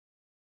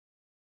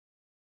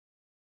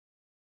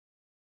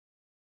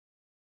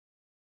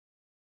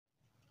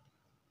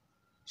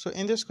So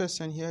in this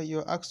question here,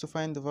 you're asked to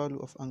find the value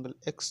of angle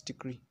x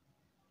degree.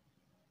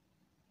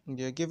 And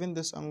you're given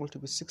this angle to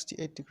be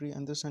 68 degree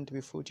and this one to be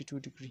 42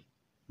 degree.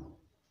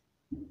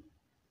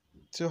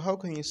 So how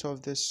can you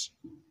solve this?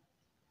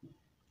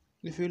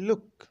 If you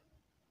look,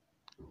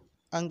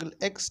 angle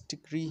x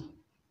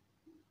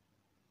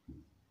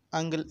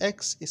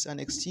is an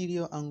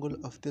exterior angle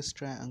of this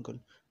triangle.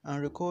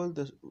 And recall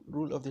the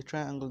rule of the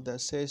triangle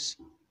that says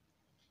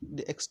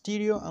the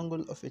exterior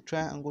angle of a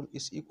triangle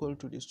is equal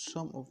to the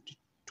sum of the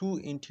two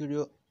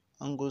interior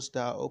angles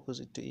that are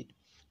opposite to it.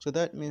 So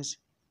that means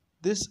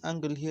this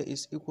angle here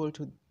is equal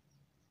to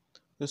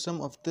the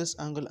sum of this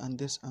angle and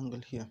this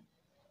angle here.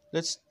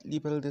 Let's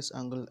label this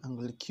angle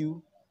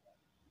Q.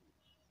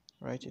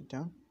 Write it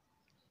down.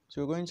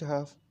 So we're going to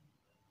have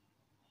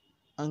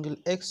angle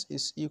x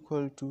is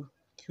equal to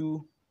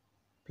Q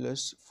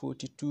plus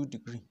 42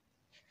 degree.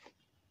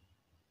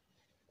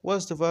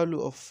 What's the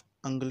value of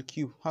angle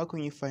Q? How can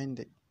you find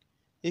it?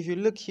 If you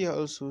look here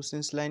also,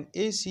 since line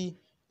AC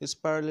is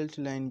parallel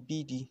to line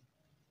BD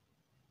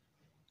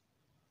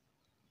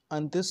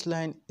and this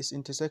line is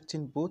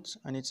intersecting both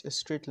and it's a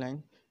straight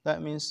line,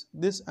 that means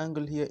this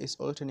angle here is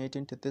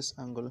alternating to this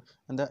angle,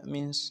 and that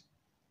means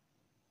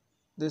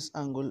this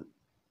angle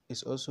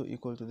is also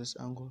equal to this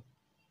angle,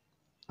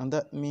 and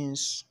that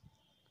means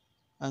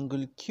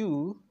angle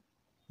Q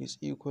is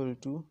equal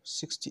to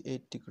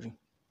 68 degree.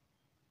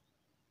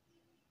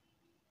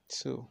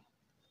 So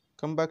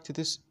come back to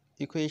this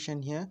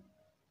equation here.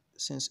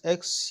 Since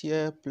x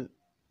here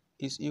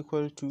is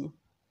equal to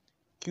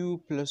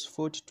Q plus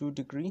 42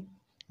 degree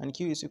and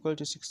Q is equal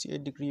to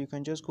 68 degree, you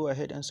can just go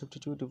ahead and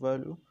substitute the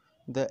value.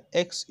 The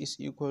x is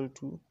equal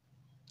to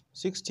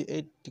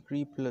 68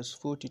 degree plus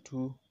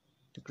 42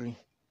 degree.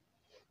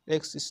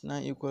 X is now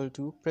equal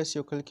to, press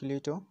your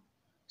calculator,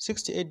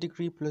 68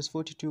 degree plus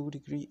 42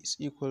 degree is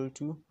equal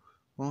to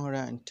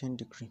 110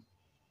 degree.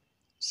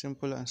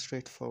 Simple and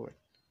straightforward.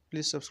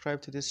 Please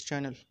subscribe to this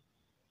channel.